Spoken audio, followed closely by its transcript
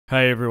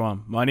Hey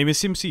everyone, my name is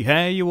Simpzy.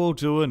 How you all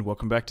doing?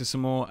 Welcome back to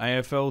some more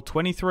AFL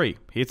 23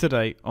 here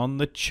today on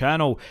the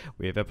channel.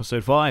 We have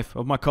episode 5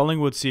 of my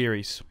Collingwood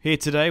series. Here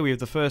today we have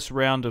the first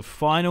round of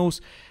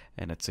finals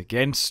and it's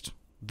against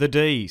the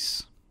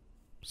D's.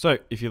 So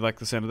if you like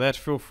the sound of that,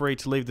 feel free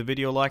to leave the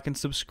video a like and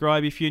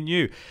subscribe if you're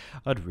new.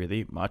 I'd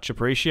really much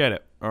appreciate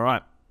it.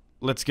 Alright,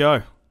 let's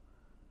go.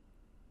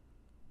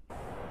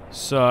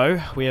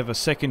 So we have a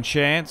second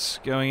chance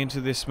going into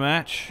this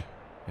match.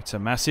 It's a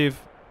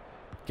massive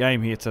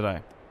game here today.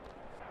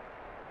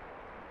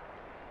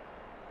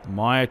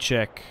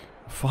 Myercheck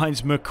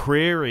finds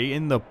McCreary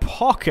in the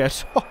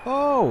pocket.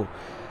 Oh,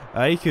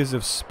 acres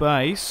of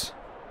space.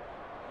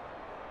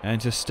 And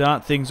to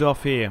start things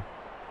off here,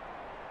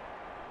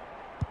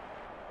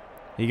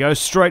 he goes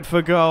straight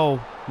for goal.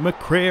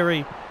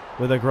 McCreary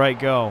with a great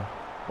goal.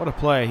 What a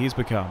player he's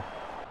become.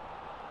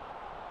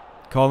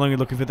 Collingwood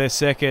looking for their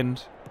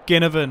second.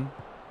 Ginnivan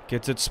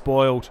gets it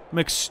spoiled.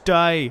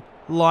 McStay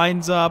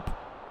lines up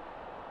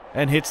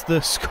and hits the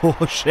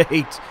score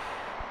sheet.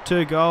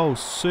 2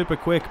 goals. Super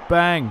quick.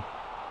 Bang.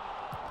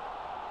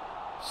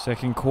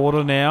 Second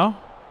quarter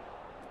now.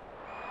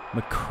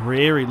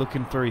 McCreary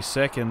looking for his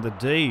second. The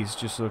D's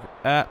just look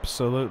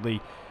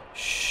absolutely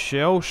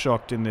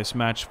shell-shocked in this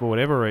match for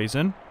whatever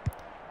reason.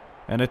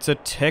 And it's a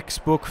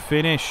textbook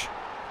finish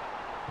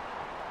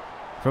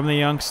from the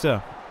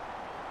youngster.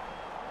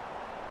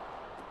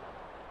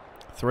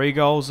 3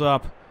 goals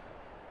up.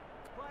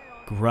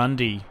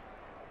 Grundy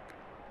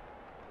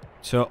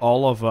to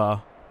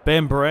Oliver.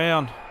 Ben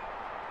Brown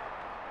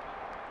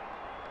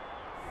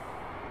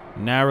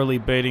narrowly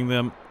beating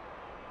them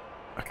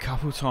a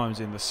couple times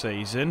in the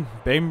season.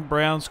 Ben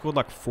Brown scored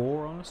like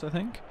 4 on us, I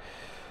think,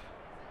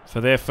 for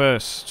their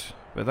first.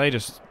 But they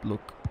just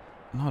look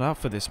not up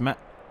for this match.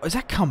 Is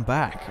that come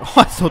back? Oh,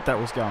 I thought that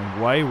was going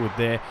wayward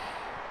there.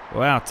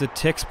 Wow, it's a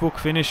textbook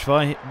finish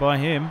by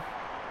him.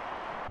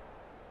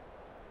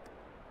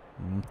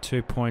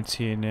 2 points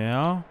here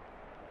now.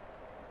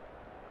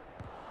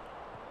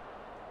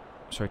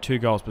 Sorry, 2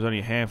 goals, but only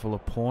a handful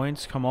of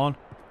points. Come on.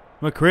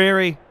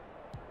 McCreary.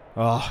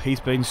 Oh, he's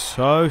been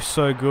so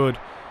good.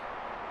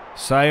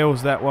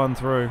 Sails that one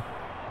through.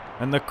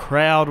 And the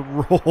crowd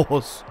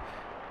roars.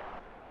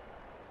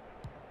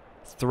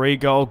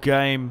 3-goal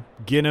game.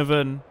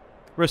 Ginnivan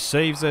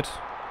receives it.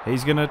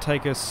 He's going to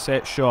take a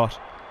set shot.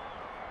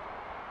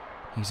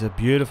 He's a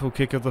beautiful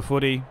kick of the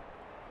footy.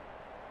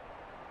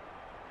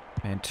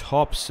 And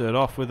tops it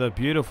off with a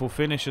beautiful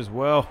finish as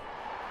well.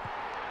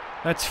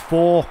 That's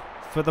 4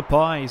 for the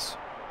Pies.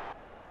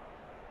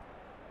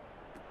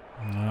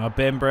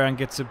 Ben Brown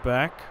gets it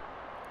back.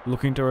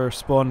 Looking to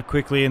respond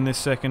quickly in this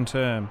second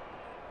term.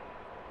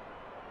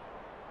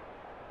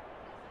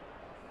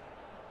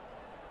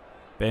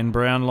 Ben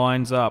Brown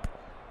lines up.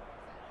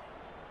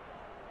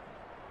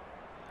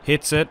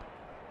 Hits it.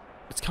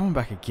 It's coming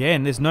back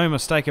again. There's no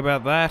mistake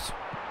about that.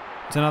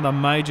 It's another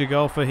major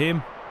goal for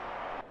him.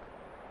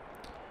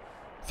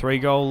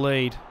 3-goal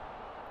lead.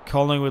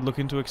 Collingwood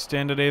looking to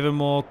extend it even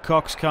more.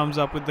 Cox comes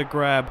up with the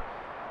grab.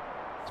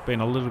 It's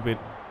been a little bit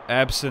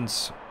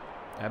absent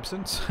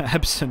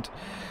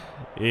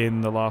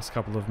in the last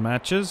couple of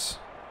matches.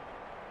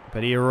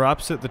 But he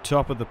erupts at the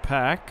top of the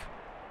pack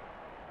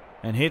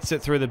and hits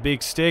it through the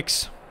big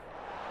sticks.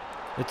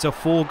 It's a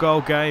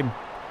 4-goal game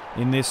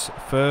in this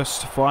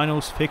first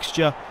finals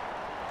fixture.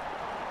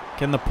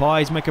 Can the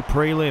Pies make a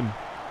prelim?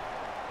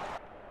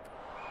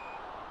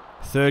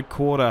 Third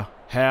quarter.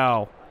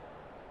 Howe.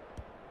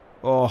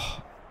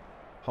 Oh,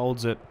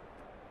 holds it.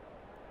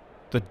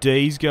 The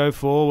D's go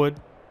forward.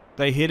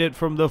 They hit it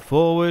from the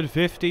forward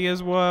 50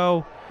 as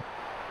well.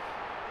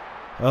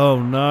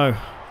 Oh no.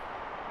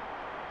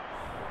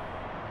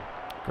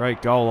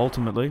 Great goal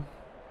ultimately.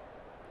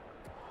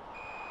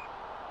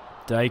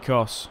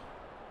 Dacos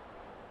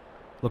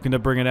looking to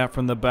bring it out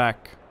from the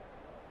back.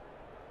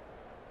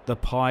 The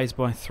Pies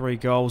by 3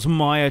 goals.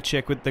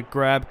 Myercheck with the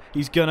grab.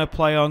 He's going to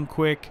play on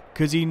quick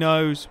because he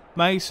knows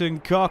Mason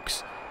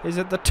Cox is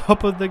at the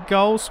top of the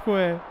goal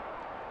square.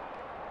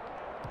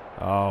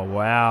 Oh,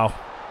 wow.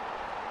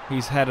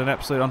 He's had an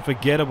absolute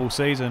unforgettable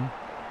season.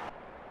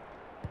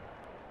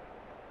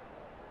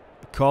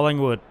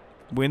 Collingwood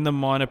win the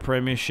minor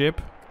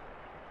premiership.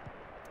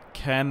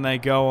 Can they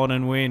go on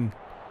and win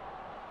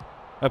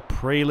a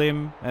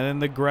prelim and then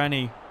the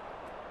granny?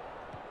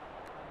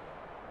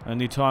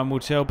 Only time will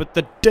tell, but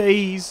the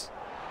D's,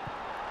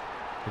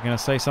 they're going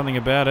to say something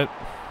about it.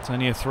 It's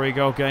only a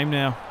 3-goal game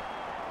now.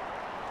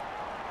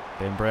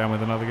 Ben Brown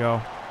with another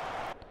goal.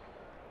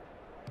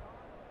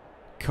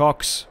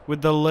 Cox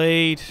with the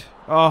lead.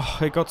 Oh,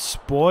 it got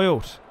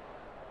spoiled.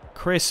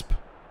 Crisp.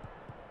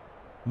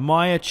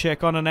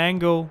 Myercheck on an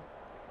angle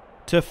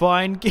to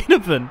find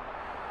Ginnivan.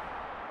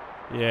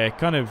 Yeah,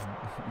 kind of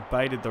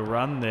baited the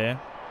run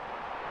there.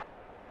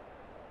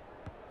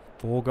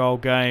 4-goal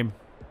game.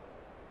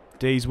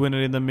 D's win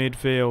it in the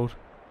midfield.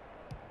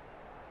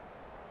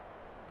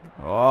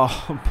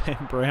 Oh,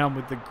 Ben Brown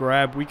with the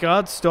grab. We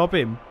can't stop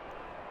him.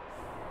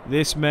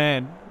 This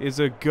man is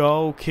a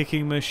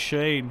goal-kicking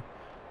machine.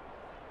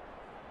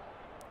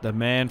 The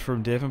man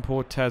from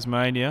Devonport,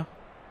 Tasmania.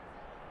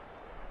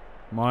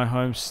 My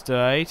home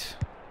state.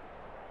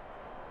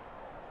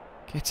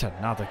 Gets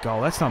another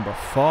goal. That's number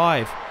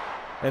 5.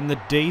 And the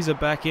D's are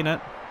back in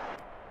it.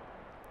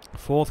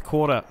 Fourth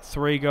quarter,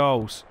 3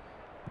 goals.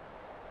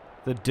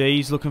 The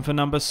D's looking for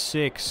number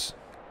 6.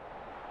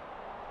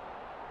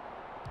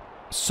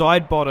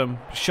 Side bottom.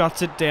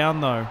 Shuts it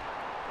down though.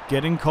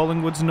 Getting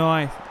Collingwood's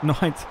ninth.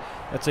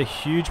 That's a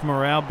huge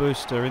morale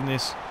booster in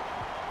this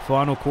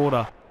final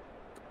quarter.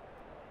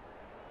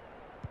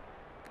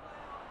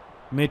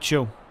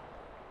 Mitchell.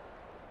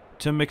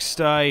 To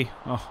McStay.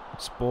 Oh,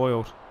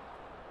 spoiled.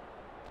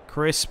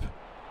 Crisp.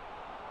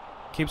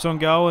 Keeps on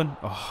going.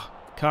 Oh,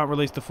 can't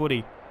release the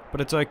footy. But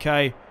it's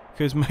okay,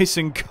 because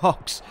Mason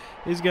Cox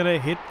is going to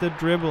hit the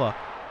dribbler.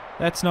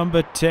 That's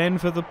number 10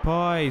 for the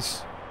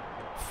Pies.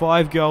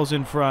 5 goals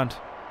in front.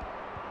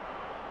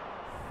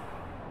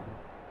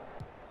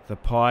 The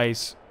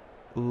Pies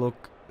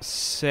look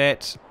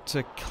set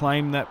to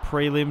claim that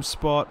prelim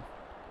spot.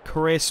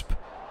 Crisp.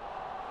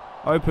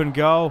 Open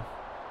goal.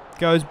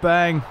 Goes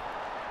bang.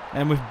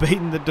 And we've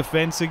beaten the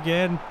defence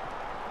again.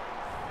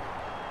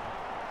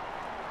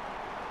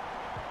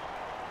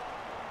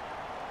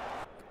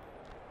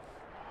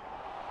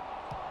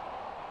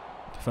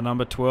 For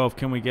number 12,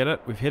 can we get it?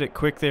 We've hit it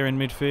quick there in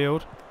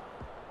midfield.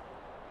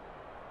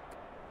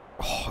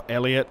 Oh,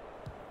 Elliott.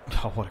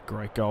 Oh, what a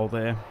great goal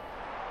there.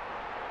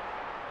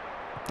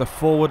 The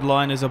forward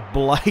line is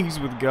ablaze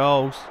with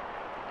goals.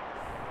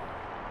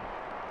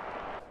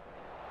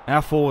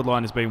 Our forward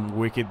line has been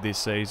wicked this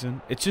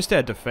season. It's just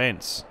our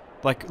defence.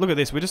 Like, look at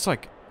this. We're just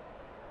like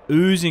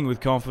oozing with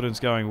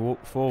confidence going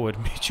forward.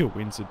 Mitchell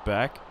wins it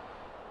back.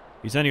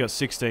 He's only got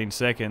 16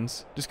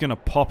 seconds. Just going to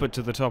pop it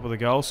to the top of the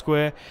goal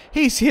square.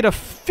 He's hit a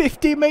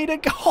 50-metre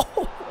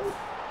goal.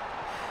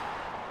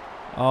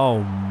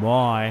 Oh,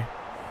 my.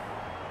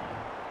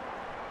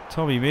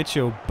 Tommy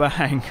Mitchell,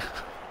 bang.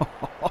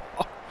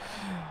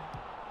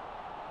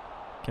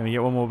 Can we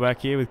get one more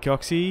back here with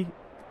Coxie?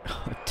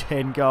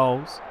 10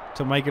 goals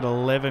to make it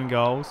 11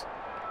 goals.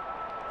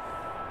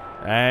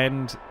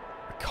 And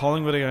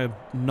Collingwood are going to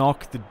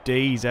knock the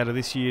D's out of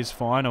this year's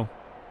final.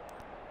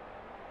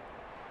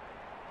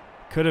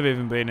 Could have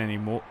even been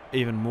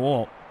even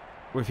more.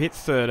 We've hit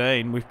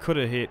 13. We could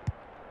have hit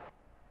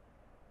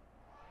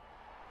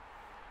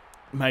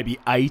maybe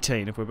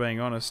 18 if we're being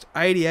honest.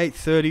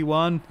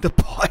 88-31. The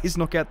Pies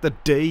knock out the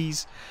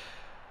D's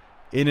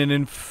in an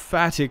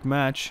emphatic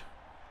match.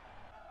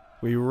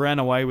 We ran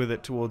away with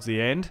it towards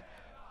the end,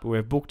 but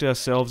we've booked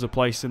ourselves a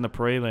place in the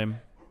prelim.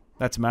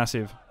 That's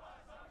massive.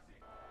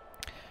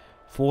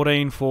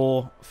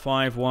 14-4,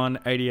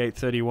 5-1,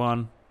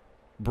 88-31.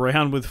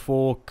 Brown with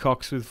 4,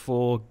 Cox with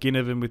 4,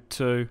 Ginnivan with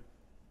 2.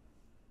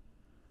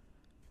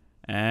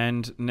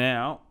 And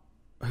now,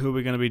 who are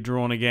we going to be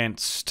drawn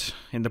against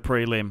in the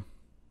prelim?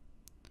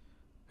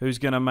 Who's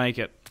going to make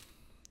it?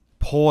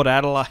 Port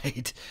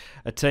Adelaide,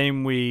 a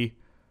team we've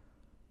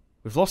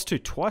lost to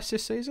twice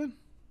this season.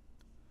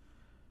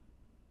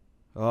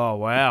 Oh,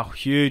 wow.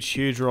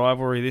 Huge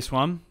rivalry, this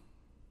one.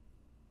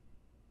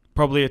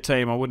 Probably a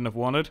team I wouldn't have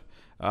wanted.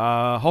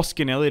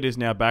 Hoskin Elliott is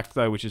now back,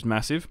 though, which is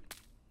massive.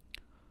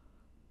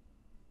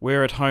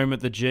 We're at home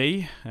at the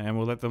G, and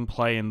we'll let them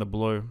play in the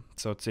blue,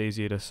 so it's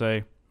easier to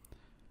see.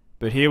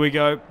 But here we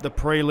go, the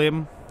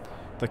prelim.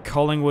 The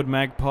Collingwood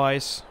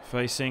Magpies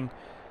facing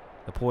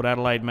the Port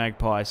Adelaide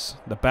Magpies.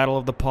 The Battle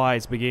of the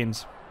Pies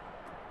begins.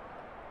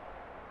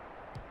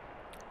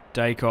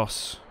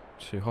 Dacos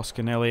to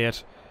Hoskin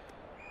Elliott.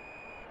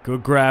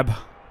 Good grab.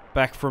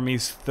 Back from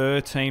his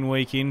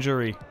 13-week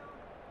injury.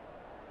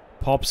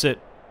 Pops it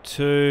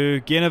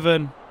to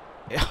Ginnivan.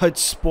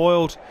 It's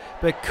spoiled,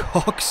 but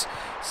Cox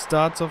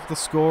starts off the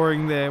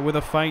scoring there with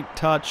a faint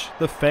touch.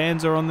 The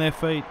fans are on their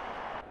feet.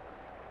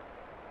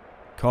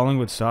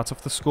 Collingwood starts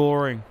off the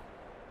scoring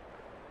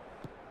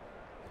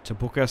to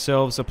book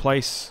ourselves a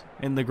place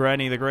in the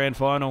grand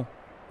final.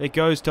 It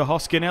goes to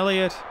Hoskin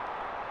Elliott.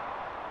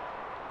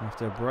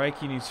 After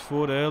breaking his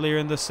foot earlier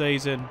in the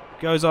season,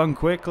 goes on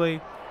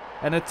quickly,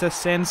 and it's a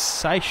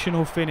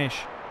sensational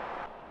finish.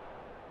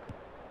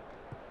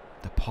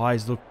 The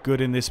Pies look good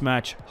in this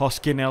match.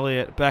 Hoskin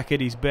Elliott back at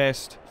his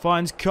best.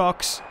 Finds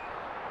Cox.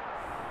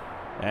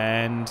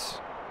 And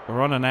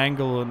we're on an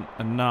angle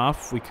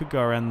enough. We could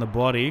go around the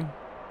body.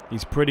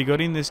 He's pretty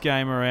good in this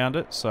game around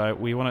it. So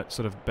we want it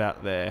sort of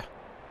about there.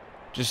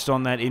 Just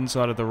on that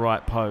inside of the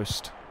right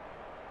post.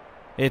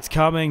 It's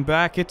coming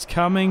back. It's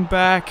coming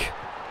back.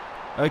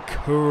 A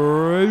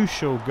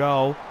crucial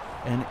goal.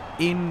 An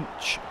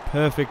inch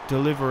perfect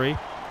delivery.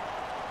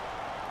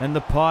 And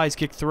the Pies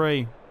kick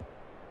 3.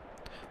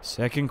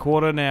 Second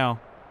quarter now.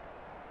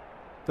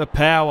 The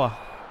power.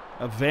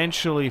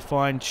 Eventually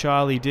find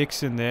Charlie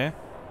Dixon there.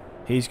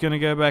 He's going to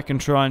go back and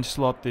try and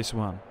slot this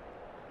one.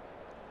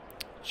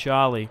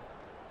 Charlie.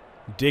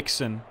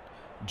 Dixon.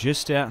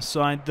 Just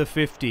outside the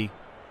 50.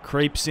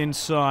 Creeps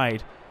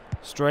inside.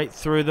 Straight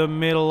through the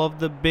middle of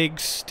the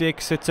big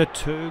sticks. It's a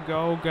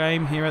 2-goal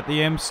game here at the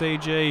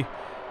MCG.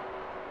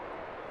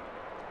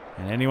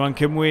 And anyone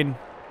can win.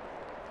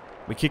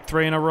 We kick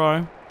 3 in a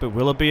row. But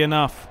will it be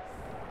enough?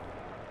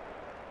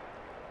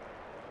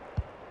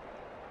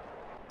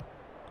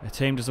 The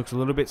team just looks a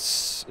little bit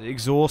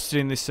exhausted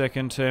in this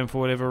second term for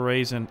whatever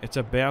reason. It's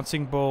a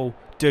bouncing ball.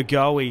 De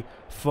Goey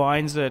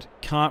finds it.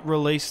 Can't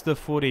release the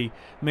footy.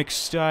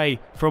 McStay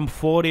from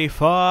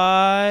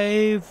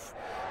 45.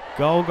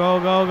 Goal, goal,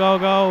 goal, goal,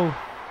 goal.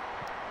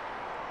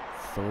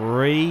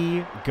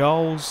 3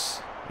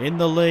 goals in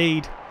the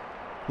lead.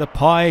 The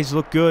Pies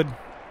look good.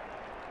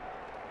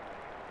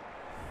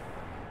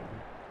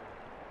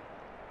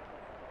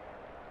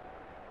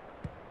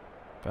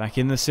 Back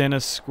in the centre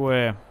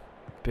square.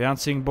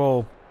 Bouncing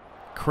ball.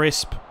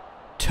 Crisp.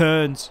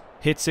 Turns.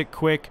 Hits it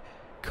quick.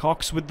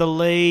 Cox with the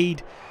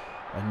lead.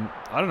 And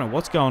I don't know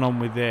what's going on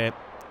with their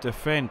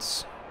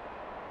defence.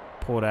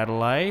 Port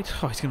Adelaide.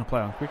 Oh, he's going to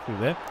play on quickly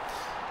there.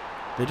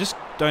 They just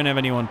don't have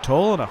anyone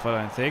tall enough,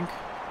 I don't think,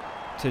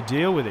 to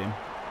deal with him.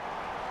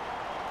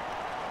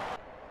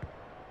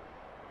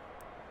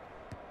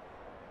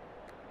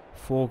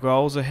 Four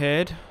goals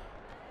ahead.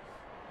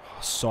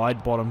 Oh,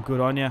 side bottom.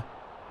 Good on you.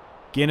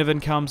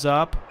 Ginnivan comes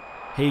up.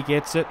 He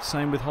gets it.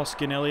 Same with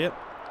Hoskin Elliott.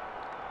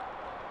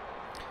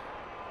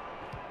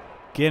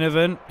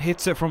 Ginnivan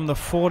hits it from the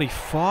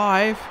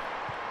 45.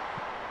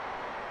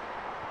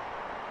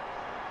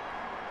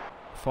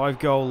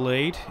 5-goal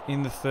lead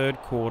in the third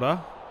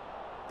quarter.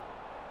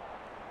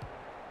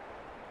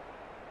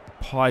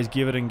 Pies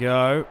give it and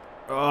go.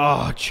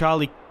 Oh,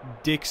 Charlie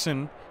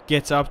Dixon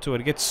gets up to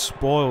it. It gets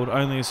spoiled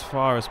only as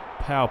far as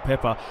Powell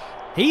Pepper.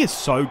 He is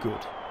so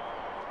good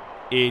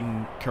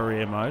in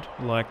career mode.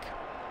 Like,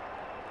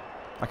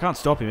 I can't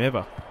stop him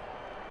ever.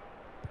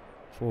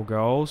 4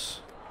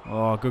 goals.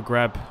 Oh, good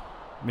grab,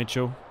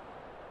 Mitchell.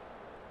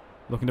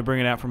 Looking to bring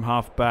it out from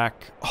half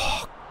back.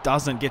 Oh,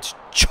 doesn't. Gets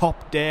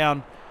chopped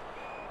down.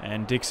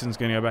 And Dixon's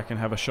going to go back and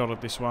have a shot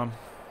at this one.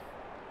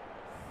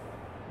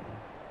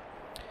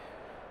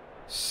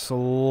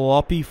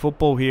 Sloppy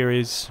football here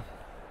is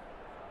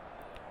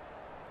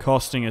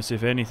costing us,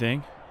 if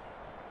anything.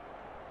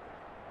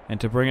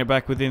 And to bring it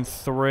back within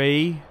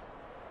 3...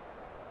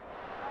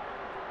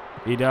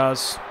 he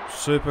does.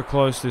 Super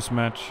close this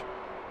match.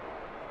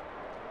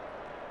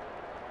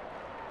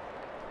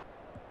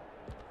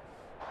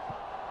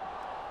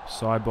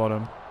 Side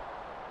bottom.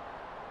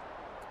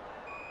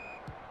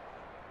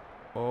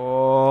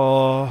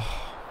 Oh.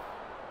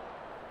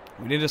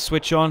 We need to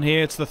switch on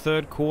here. It's the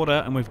third quarter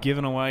and we've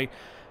given away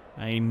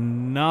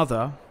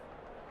another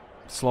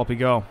sloppy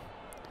goal.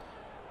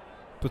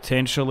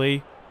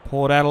 Potentially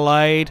Port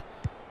Adelaide.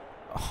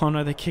 Oh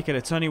no, they kick it.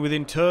 It's only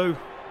within 2.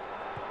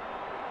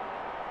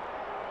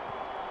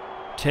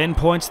 10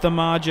 points the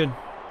margin.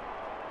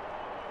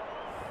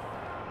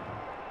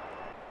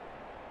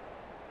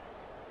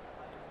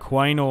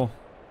 Quaynor.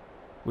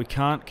 We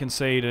can't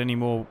concede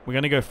anymore. We're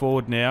going to go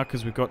forward now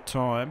because we've got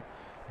time.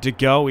 De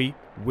Goey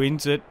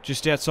wins it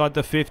just outside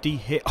the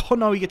 50. Oh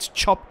no, he gets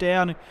chopped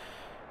down.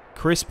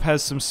 Crisp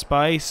has some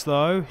space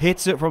though.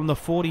 Hits it from the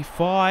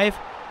 45.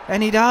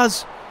 And he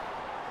does.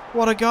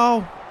 What a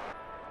goal.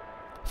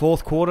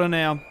 Fourth quarter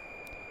now.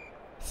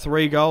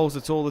 3 goals.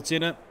 That's all that's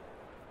in it.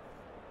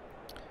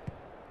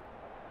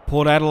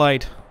 Port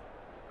Adelaide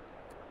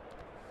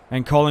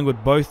and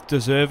Collingwood both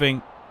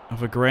deserving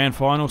of a grand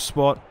final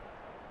spot.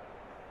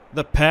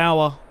 The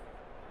Power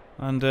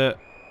under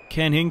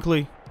Ken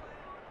Hinkley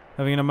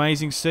having an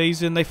amazing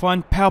season. They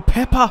find Powell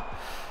Pepper,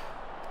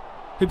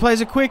 who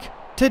plays it quick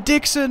to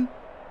Dixon.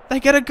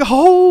 They get a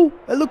goal.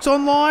 It looks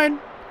online.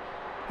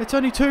 It's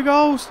only 2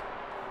 goals.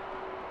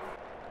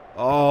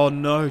 Oh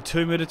no,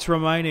 2 minutes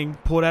remaining.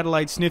 Port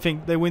Adelaide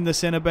sniffing. They win the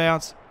centre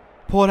bounce.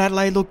 Port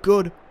Adelaide look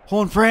good.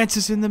 Horn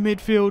Francis in the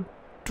midfield.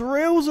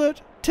 Drills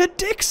it to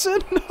Dixon.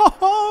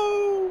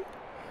 No!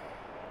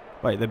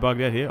 Wait, they're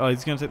bugged out here. Oh,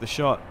 he's going to take the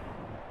shot.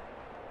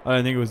 I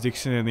don't think it was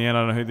Dixon in the end.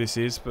 I don't know who this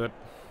is, but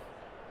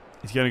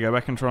he's going to go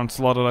back and try and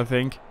slot it, I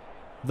think.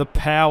 The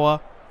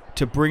Power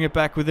to bring it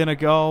back within a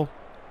goal.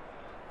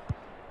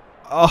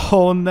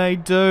 Oh, and they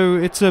do.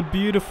 It's a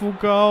beautiful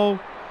goal.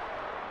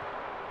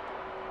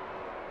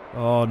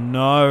 Oh,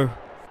 no.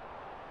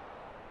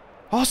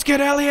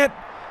 Hoskin Elliott.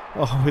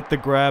 Oh, with the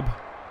grab.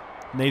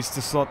 Needs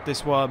to slot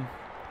this one.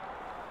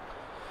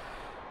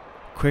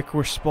 Quick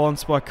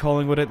response by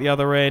Collingwood at the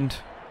other end.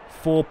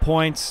 4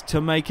 points to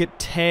make it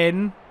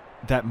 10.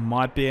 That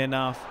might be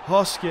enough.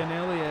 Hoskin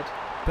Elliott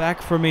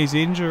back from his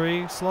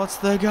injury. Slots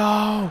the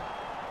goal.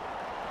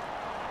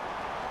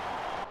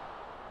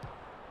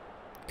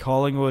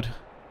 Collingwood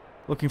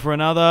looking for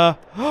another.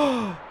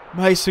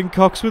 Mason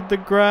Cox with the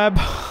grab.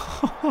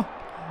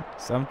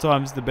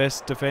 Sometimes the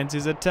best defence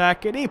is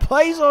attack, and he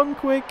plays on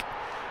quick.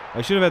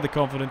 I should have had the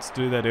confidence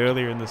to do that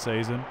earlier in the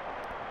season,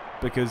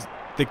 because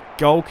the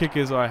goal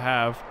kickers I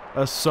have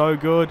are so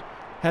good,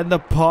 and the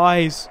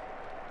Pies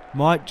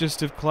might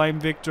just have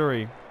claimed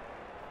victory.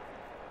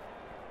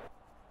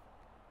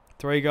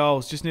 3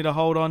 goals. Just need to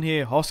hold on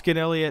here. Hoskin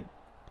Elliott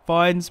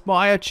finds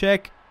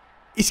Myercheck.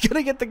 He's going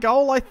to get the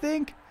goal, I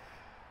think.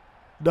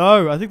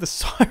 No, I think the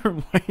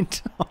siren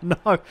went. Oh,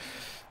 no.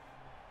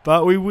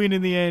 But we win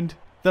in the end.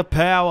 The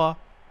Power,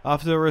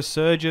 after the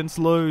resurgence,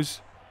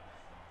 lose.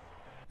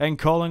 and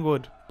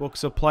Collingwood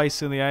books a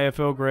place in the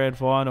AFL Grand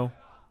Final.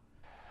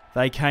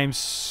 They came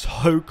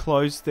so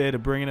close there to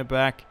bringing it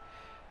back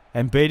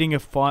and beating a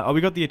final. Oh,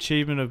 we got the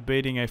achievement of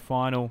beating a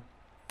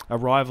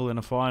rival in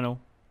a final.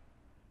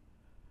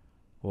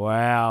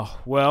 Wow.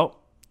 Well,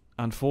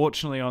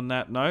 unfortunately on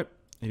that note,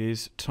 it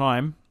is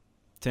time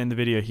to end the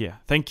video here.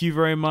 Thank you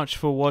very much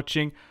for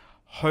watching.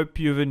 Hope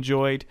you've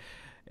enjoyed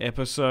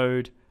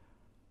episode,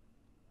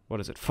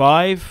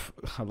 5?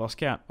 I lost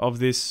count, of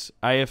this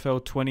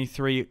AFL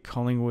 23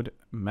 Collingwood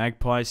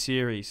Magpie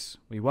series.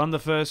 We won the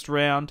first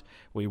round.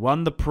 We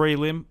won the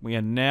prelim. We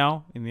are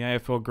now in the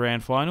AFL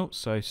Grand Final.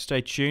 So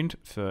stay tuned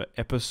for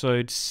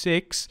episode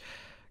 6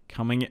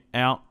 coming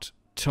out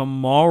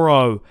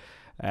tomorrow.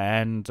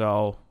 And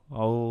I'll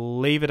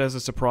leave it as a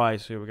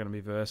surprise who we're going to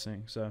be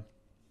versing. So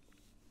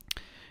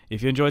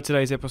if you enjoyed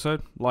today's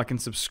episode, like and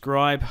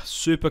subscribe.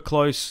 Super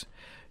close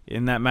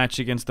in that match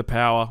against the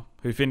Power,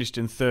 who finished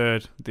in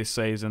 3rd this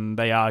season.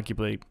 They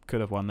arguably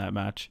could have won that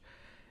match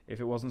if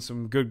it wasn't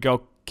some good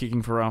goal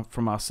kicking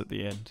from us at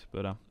the end.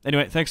 But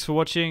anyway, thanks for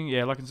watching.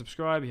 Yeah, like and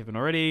subscribe if you haven't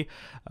already.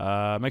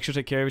 Make sure to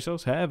take care of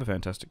yourselves. Have a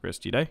fantastic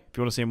rest of your day. If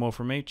you want to see more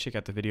from me, check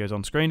out the videos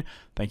on screen.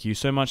 Thank you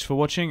so much for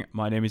watching.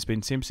 My name has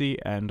been Simpzy,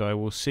 and I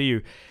will see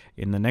you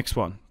in the next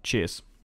one. Cheers.